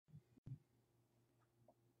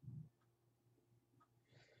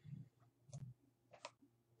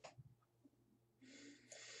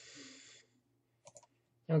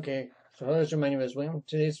Okay, so hello, my name is William.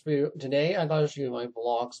 Today I gotta show you my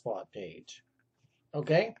Blogspot page.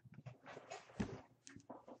 Okay?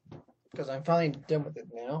 Because I'm finally done with it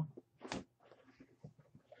now.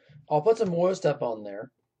 I'll put some more stuff on there.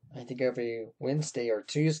 I think every Wednesday or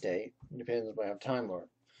Tuesday, depends if I have time or.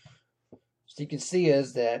 So you can see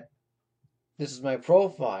is that this is my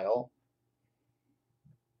profile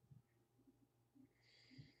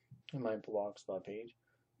in my Blogspot page.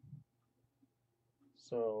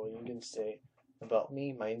 So you can say about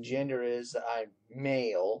me, my gender is I'm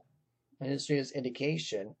male. My industry is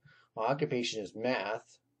education. My occupation is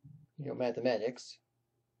math, mathematics.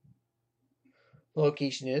 The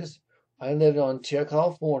location is I live in Ontario,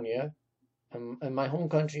 California, and my home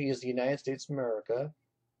country is the United States of America.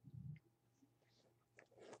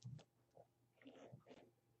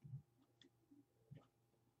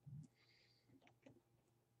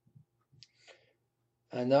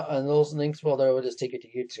 And those links, well, they will just take you to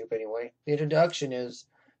YouTube anyway. The introduction is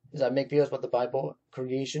I make videos about the Bible,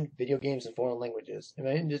 creation, video games, and foreign languages.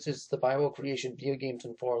 And this is the Bible, creation, video games,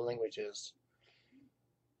 and foreign languages.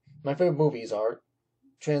 My favorite movies are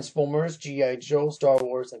Transformers, G.I. Joe, Star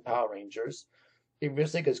Wars, and Power Rangers. Favorite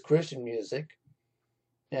music is Christian music.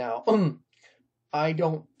 Now, I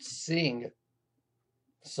don't sing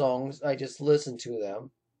songs, I just listen to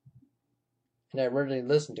them. And I rarely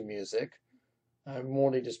listen to music. I more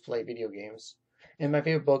to just play video games. And my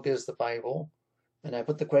favorite book is the Bible. And I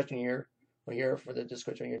put the question here for the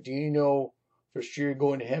description here. Do you know for sure you're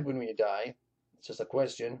going to heaven when you die? It's just a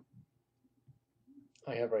question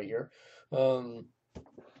I have right here.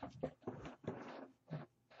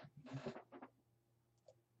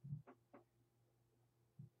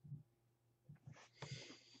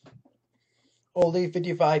 Only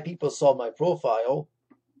 55 people saw my profile,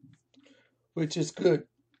 which is good.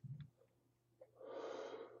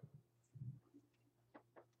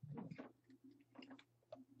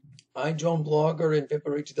 I joined Blogger in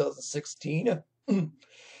February 2016, and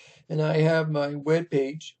I have my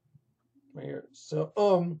webpage right here. So,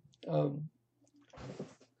 you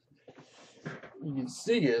can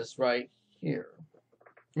see is right here.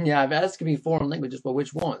 Yeah, I've asked me foreign languages, but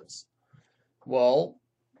which ones? Well,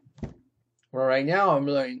 right now I'm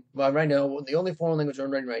learning. Well, right now the only foreign language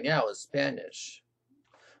I'm learning right now is Spanish,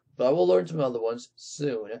 but I will learn some other ones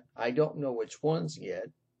soon. I don't know which ones yet.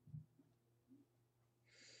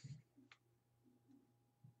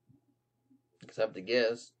 Because I have to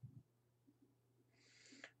guess.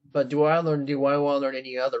 But do I want to learn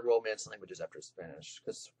any other Romance languages after Spanish?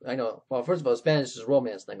 Because I know, well, first of all, Spanish is a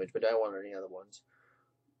Romance language, but do I want to learn any other ones?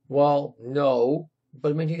 Well, no. But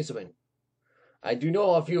let me tell you something. I do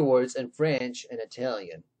know a few words in French and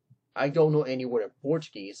Italian. I don't know any word in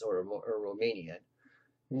Portuguese or Romanian.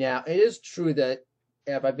 Now, it is true that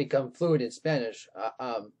if I become fluent in Spanish,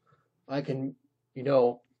 I can,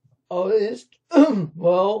 oh, it is,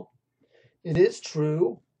 well, it is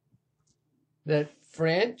true that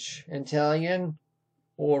French, Italian,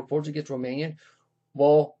 or Portuguese, Romanian,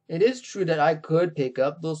 well, it is true that I could pick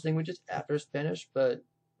up those languages after Spanish, but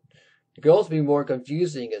it could also be more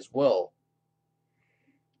confusing as well.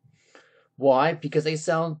 Why? Because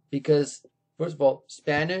first of all,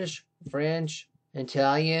 Spanish, French,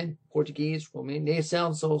 Italian, Portuguese, Romanian, they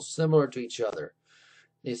sound so similar to each other.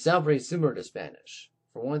 They sound pretty similar to Spanish,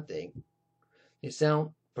 for one thing. They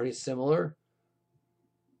sound pretty similar,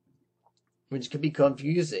 which can be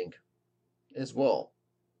confusing as well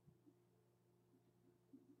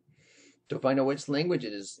to find out which language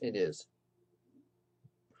it is.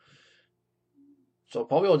 So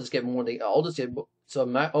probably I'll just get more.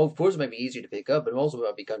 Of course it might be easier to pick up, but also it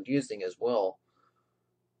might be confusing as well.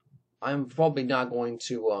 I'm probably not going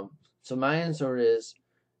to. So my answer is,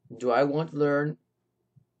 do I want to learn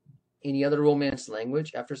any other Romance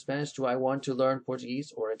language after Spanish? Do I want to learn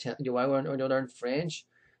Portuguese or Italian? Do I want to learn French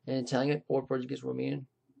and Italian or Portuguese, Romanian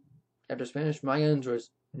after Spanish? My answer is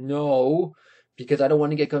no, because I don't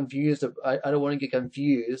want to get confused. I don't want to get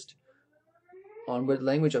confused on what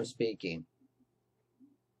language I'm speaking.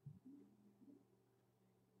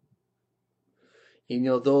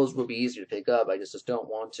 Those would be easier to pick up. I just don't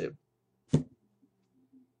want to.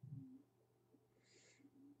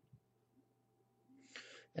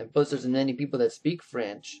 And plus, there's many people that speak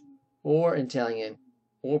French or Italian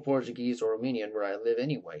or Portuguese or Romanian where I live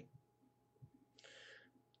anyway.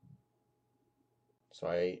 So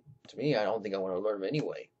to me, I don't think I want to learn them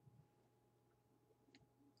anyway.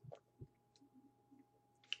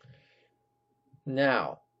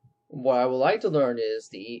 Now, what I would like to learn is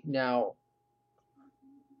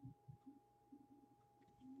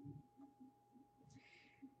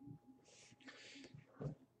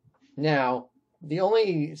Now, The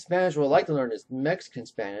only Spanish I would like to learn is Mexican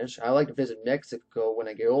Spanish. I like to visit Mexico when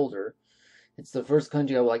I get older. It's the first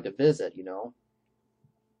country I would like to visit, you know.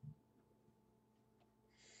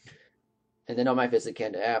 And then I might visit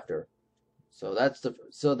Canada after. So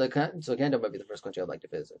Canada might be the first country I'd like to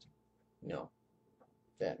visit, you know.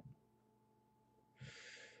 Then.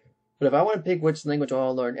 But if I want to pick which language I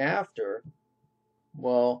want to learn after,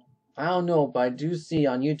 well, I don't know, but I do see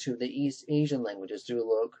on YouTube the East Asian languages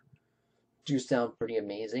do sound pretty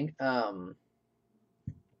amazing.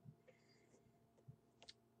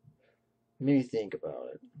 Maybe think about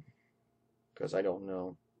it, because I don't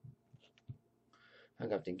know. I'm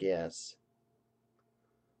gonna have to guess.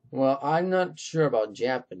 Well, I'm not sure about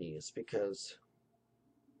Japanese because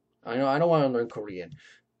I know I don't want to learn Korean,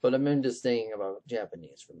 but I'm just thinking about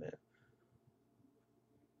Japanese for a minute.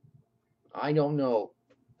 I don't know.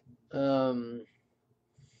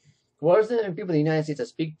 Well, there's people in the United States that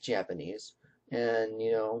speak Japanese, and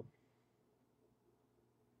you know.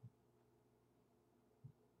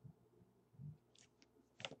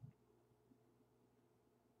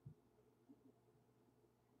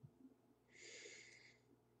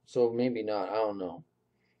 So maybe not. I don't know.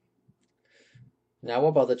 Now, what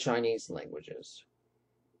about the Chinese languages?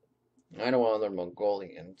 I don't want to learn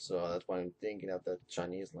Mongolian, so that's why I'm thinking of the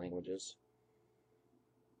Chinese languages.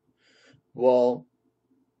 Well,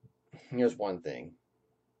 here's one thing.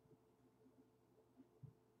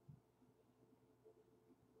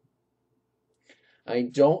 I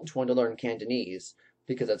don't want to learn Cantonese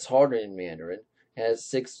because it's harder in Mandarin. It has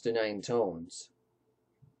 6 to 9 tones.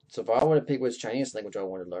 So if I want to pick which Chinese language I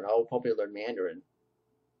want to learn, I'll probably learn Mandarin.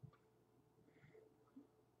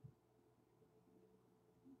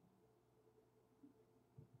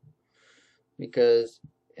 Because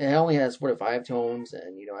it only has 4 to 5 tones,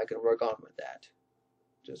 and you know I can work on with that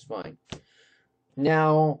just fine.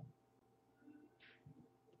 Now,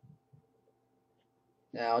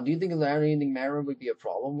 do you think learning Mandarin would be a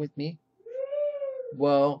problem with me?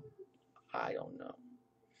 Well, I don't know.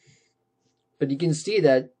 But you can see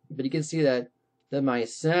that. That my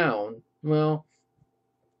sound. Well,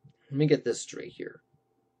 let me get this straight here.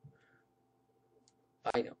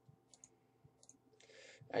 I know.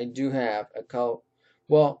 I do have a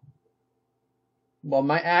well,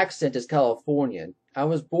 my accent is Californian. I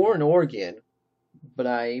was born in Oregon, but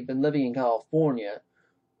I've been living in California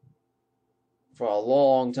for a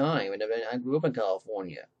long time, and I grew up in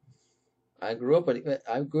California. I grew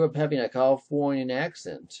up having a Californian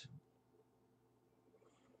accent.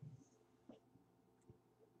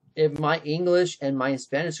 If my English and my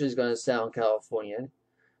Spanish is going to sound Californian,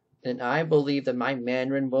 then I believe that my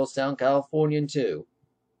Mandarin will sound Californian too.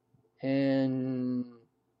 And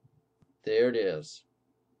there it is.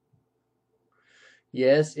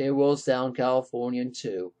 Yes, it will sound Californian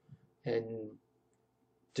too. And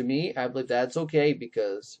to me, I believe that's okay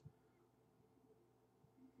because,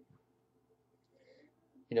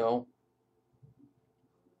 you know,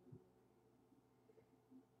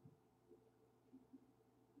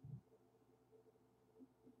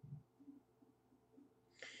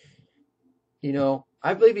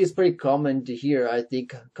 I believe it's pretty common to hear, I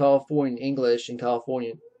think, Californian English and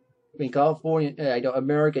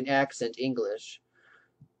American accent English,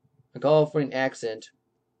 a Californian accent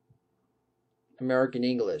American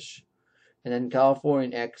English, and then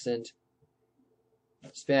Californian accent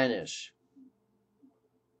Spanish.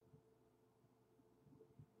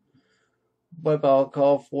 What about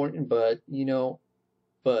California?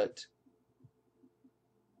 But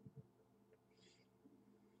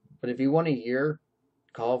if you want to hear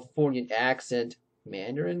Californian accent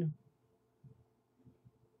Mandarin,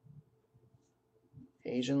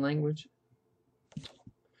 Asian language,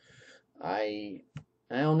 I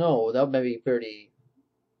don't know. That might be pretty.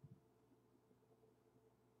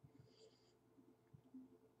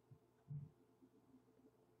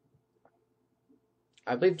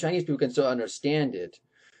 I believe Chinese people can still understand it,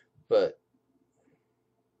 but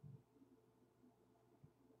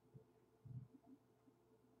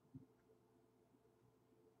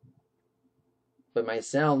it might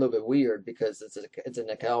sound a little bit weird because it's in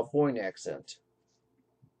a California accent.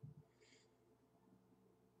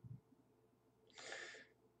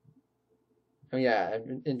 Oh yeah,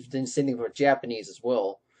 and then same thing for Japanese as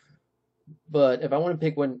well. But if I want to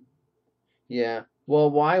pick one, yeah.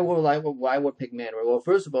 Well, why would pick Mandarin? Well,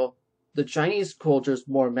 first of all, the Chinese culture is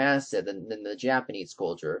more massive than the Japanese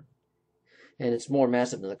culture, and it's more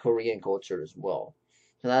massive than the Korean culture as well.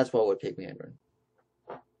 So that's why I would pick Mandarin.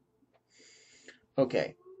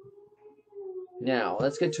 Okay. Now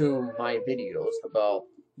let's get to my videos about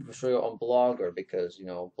show you on Blogger because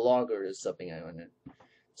Blogger is something I want to.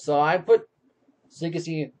 So I put So you can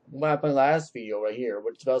see what I put in the last video right here,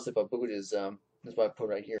 what it's about Buddhism. That's what I put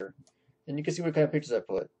right here. And you can see what kind of pictures I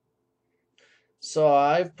put. So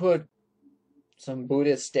I've put some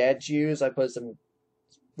Buddhist statues, I put some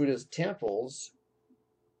Buddhist temples.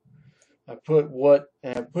 I put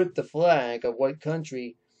the flag of what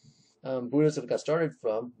country Buddhism got started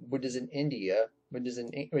from, which is in India, and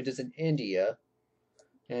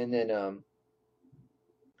then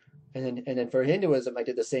for Hinduism, I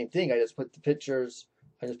did the same thing. I just put the pictures.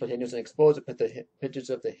 I just put Hinduism exposed. I put the pictures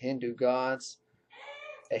of the Hindu gods,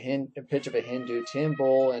 a picture of a Hindu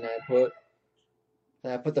temple, and I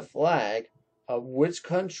put the flag of which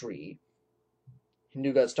country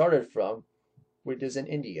Hindu got started from, which is in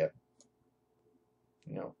India.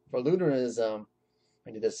 For lunarism,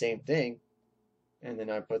 I did the same thing, and then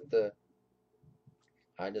I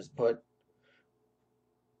just put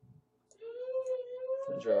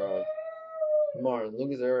Martin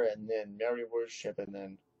Luther, and then Mary worship, and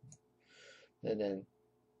then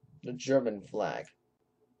the German flag.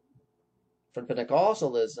 For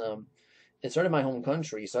Pentecostalism, it started in my home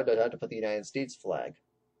country, so I had to put the United States flag.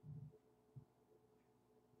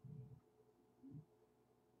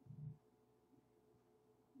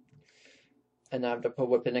 And I have to put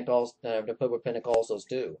what Pentecostals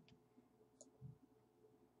do.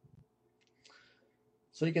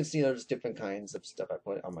 So you can see there's different kinds of stuff I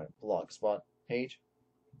put on my Blogspot page.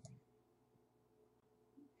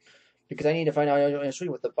 Because I need to find out actually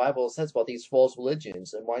what the Bible says about these false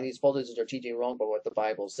religions and why these false religions are teaching wrong about what the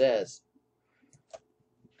Bible says.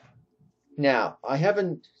 Now, I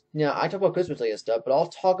talk about Christmas-related stuff, but I'll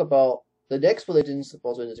talk about the next religions, the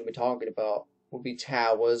false religions we'll be talking about will be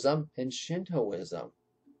Taoism and Shintoism.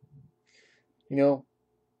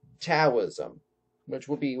 Taoism, which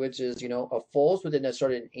is a false religion that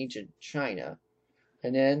started in ancient China,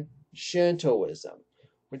 and then Shintoism,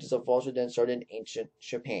 which is a false religion that started in ancient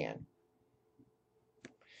Japan.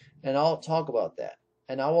 And I'll talk about that,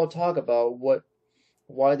 and I will talk about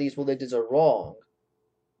why these religions are wrong.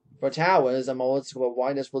 For Taoism, I'll talk about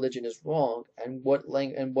why this religion is wrong and what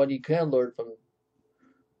you can learn from.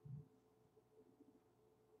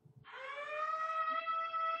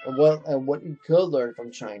 And what you could learn from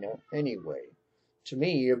China anyway. To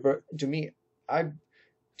me, if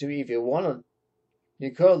you want to, you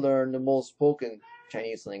could learn the most spoken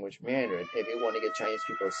Chinese language, Mandarin, if you want to get Chinese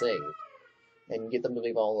people saved and get them to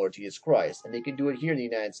believe on Lord Jesus Christ. And they can do it here in the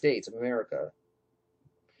United States of America.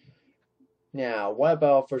 Now, what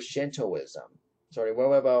about for Shintoism?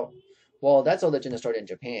 Well, that's a religion that started in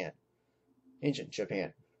Japan, ancient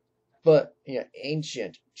Japan. But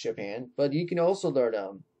ancient Japan. But you can also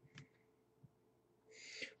learn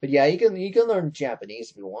But yeah, you can learn Japanese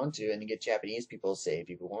if you want to, and get Japanese people saved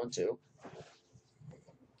if you want to.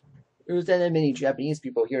 There's not that many Japanese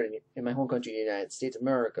people here in my home country, the United States of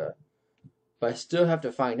America. But I still have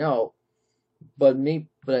to find out. But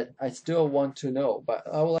I still want to know. But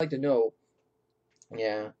I would like to know.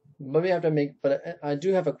 Yeah. But we have to But I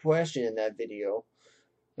do have a question in that video.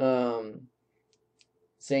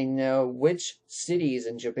 Saying now which cities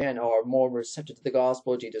in Japan are more receptive to the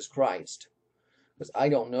gospel of Jesus Christ. Because I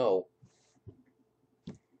don't know.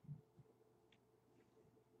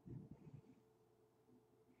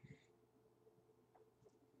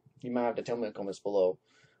 You might have to tell me in the comments below.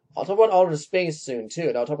 I'll talk about outer space soon too,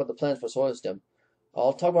 and I'll talk about the plans for solar system.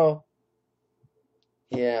 I'll talk about.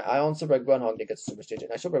 Yeah, I don't celebrate Groundhog Day because it's superstition.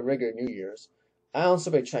 I celebrate regular New Year's. I don't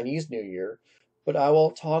celebrate Chinese New Year, but I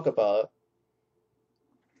will talk about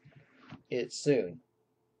it soon.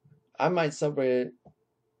 I might celebrate it.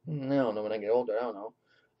 I don't know when I get older. I don't know.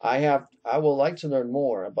 I would like to learn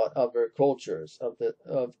more about other cultures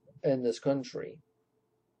in this country.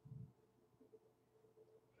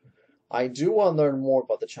 I do want to learn more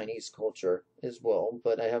about the Chinese culture as well,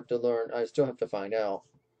 but I still have to find out.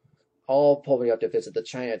 I'll probably have to visit the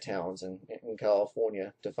Chinatowns in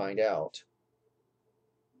California to find out.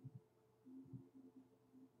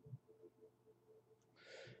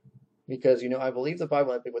 Because, I believe the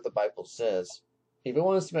Bible, I believe what the Bible says. If you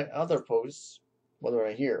want to see my other posts, well, they're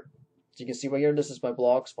right here. So you can see right here, this is my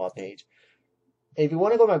Blogspot page. If you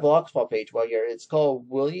want to go to my Blogspot page right here, it's called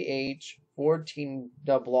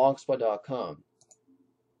WEH14.blogspot.com.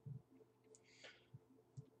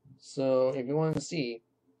 So if you want to see,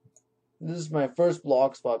 this is my first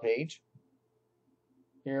Blogspot page.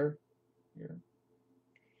 Here.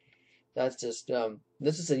 That's just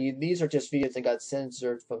these are just videos that got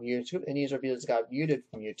censored from YouTube, and these are videos that got muted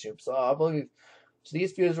from YouTube. So I believe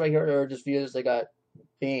these videos right here are just videos that got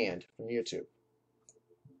banned from YouTube.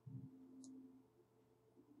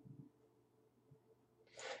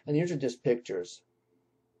 And these are just pictures.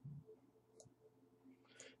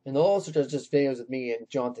 And also there's just videos of me and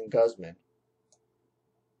Jonathan Guzman.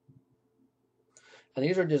 And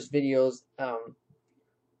these are just videos on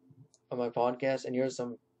my podcast, and here's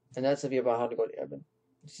some, and that's a video about how to go to heaven.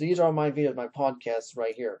 So these are my videos, my podcasts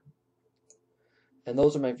right here. And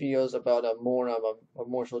those are my videos about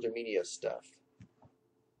more social media stuff.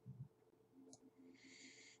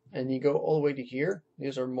 And you go all the way to here.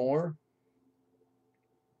 These are more.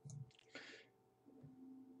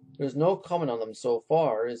 There's no comment on them so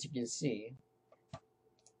far, as you can see.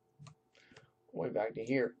 Way back to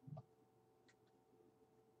here.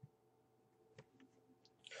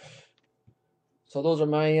 So those are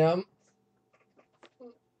my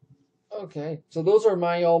okay. So those are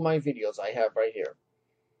all my videos I have right here.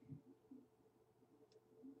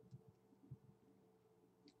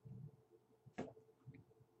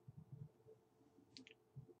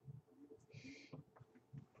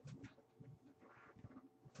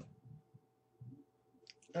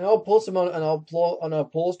 And I'll post them on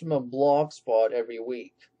Blogspot every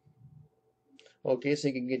week. Okay, so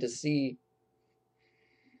you can get to see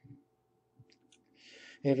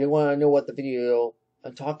if you want to know what the video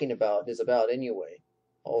I'm talking about is about anyway.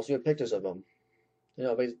 I'll also have pictures of them.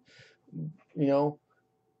 But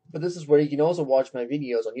this is where you can also watch my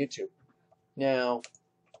videos on YouTube. Now,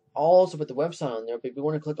 I'll also put the website on there, but if you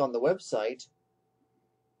want to click on the website,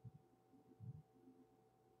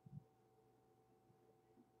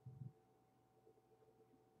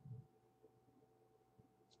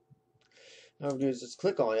 all I do is just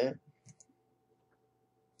click on it.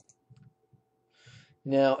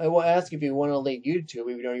 Now, it will ask if you want to link YouTube.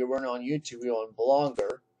 If you're running on YouTube, you're on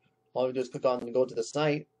Blogger. All you do is click on and go to the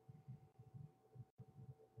site,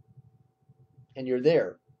 and you're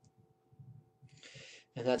there.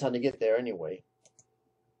 And that's how to get there anyway.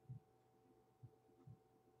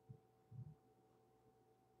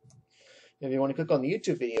 If you want to click on the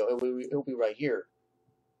YouTube video, it will be right here.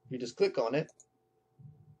 You just click on it.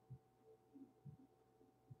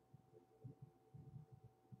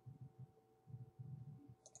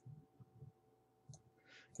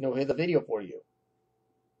 And it will hit the video for you.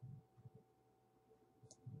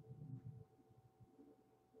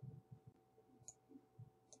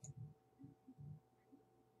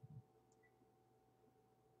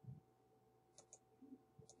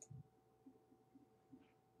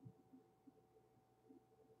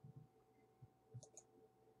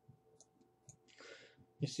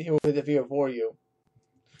 You see it will hit the video for you.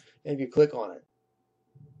 And if you click on it.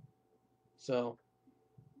 So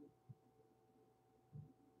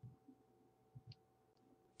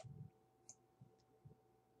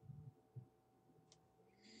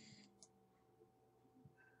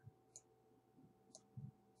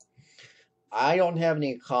I don't have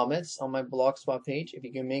any comments on my Blogspot page. If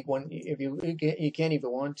you can make one, if you can if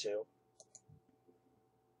you want to.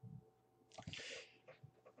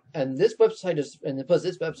 And this website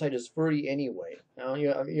is free anyway. Now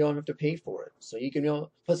you don't have to pay for it. So you can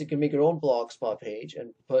plus you can make your own Blogspot page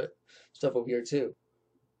and put stuff over here too.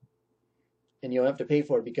 And you don't have to pay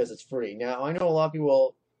for it because it's free. Now I know a lot of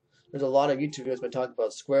people. There's a lot of YouTube videos been talking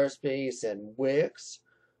about Squarespace and Wix,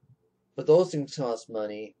 but those things cost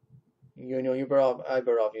money. I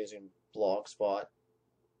better off using Blogspot.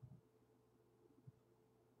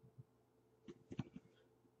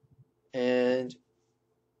 And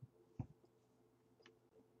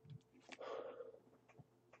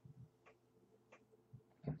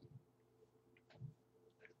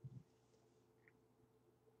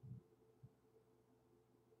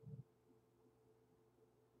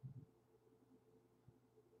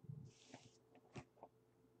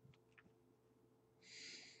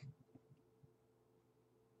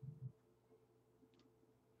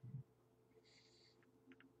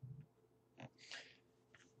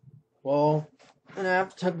well, and I have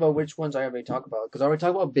to talk about which ones I already talked about, because I already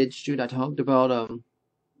talked about BitChute.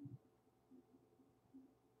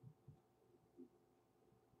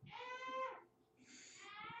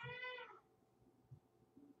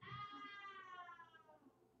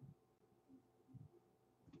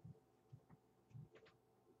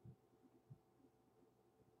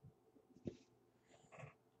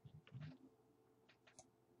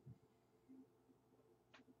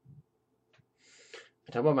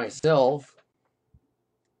 I talked about myself,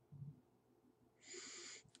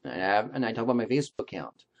 and I talk about my Facebook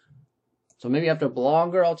account. So maybe after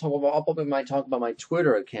Blogger, I'll probably might talk about my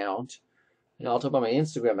Twitter account, and I'll talk about my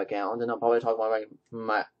Instagram account, and I'll probably talk about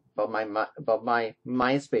my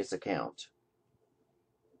MySpace account.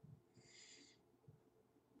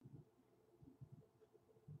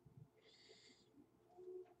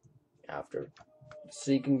 After,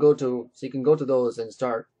 so you can go to those and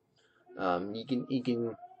start. You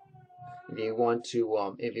can If you want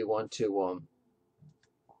to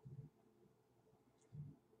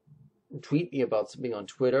tweet me about something on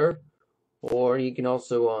Twitter, or you can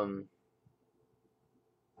also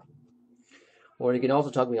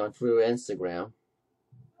talk to me on through Instagram.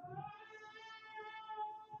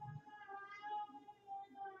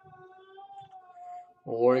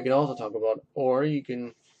 Or you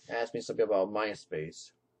can ask me something about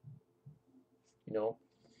MySpace. You know,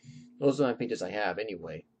 those are my pages I have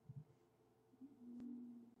anyway.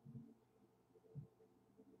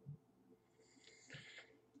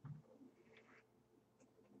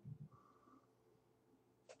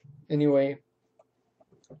 Anyway,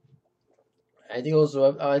 I think those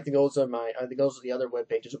are the other web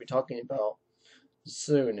pages we'll be talking about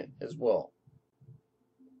soon as well.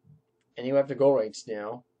 And you have to go right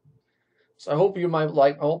now. So I hope you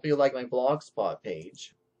like my Blogspot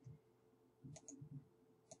page.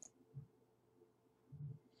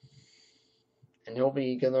 And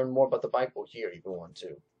hopefully you can learn more about the Bible here if you want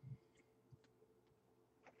to.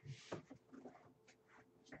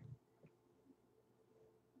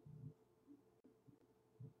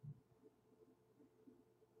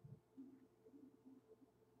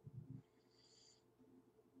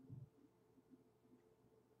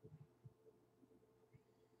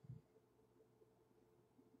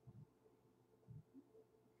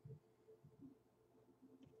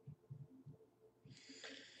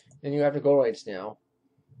 And you have to go right now.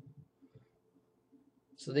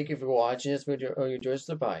 So thank you for watching this video. Oh, you just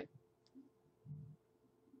bye.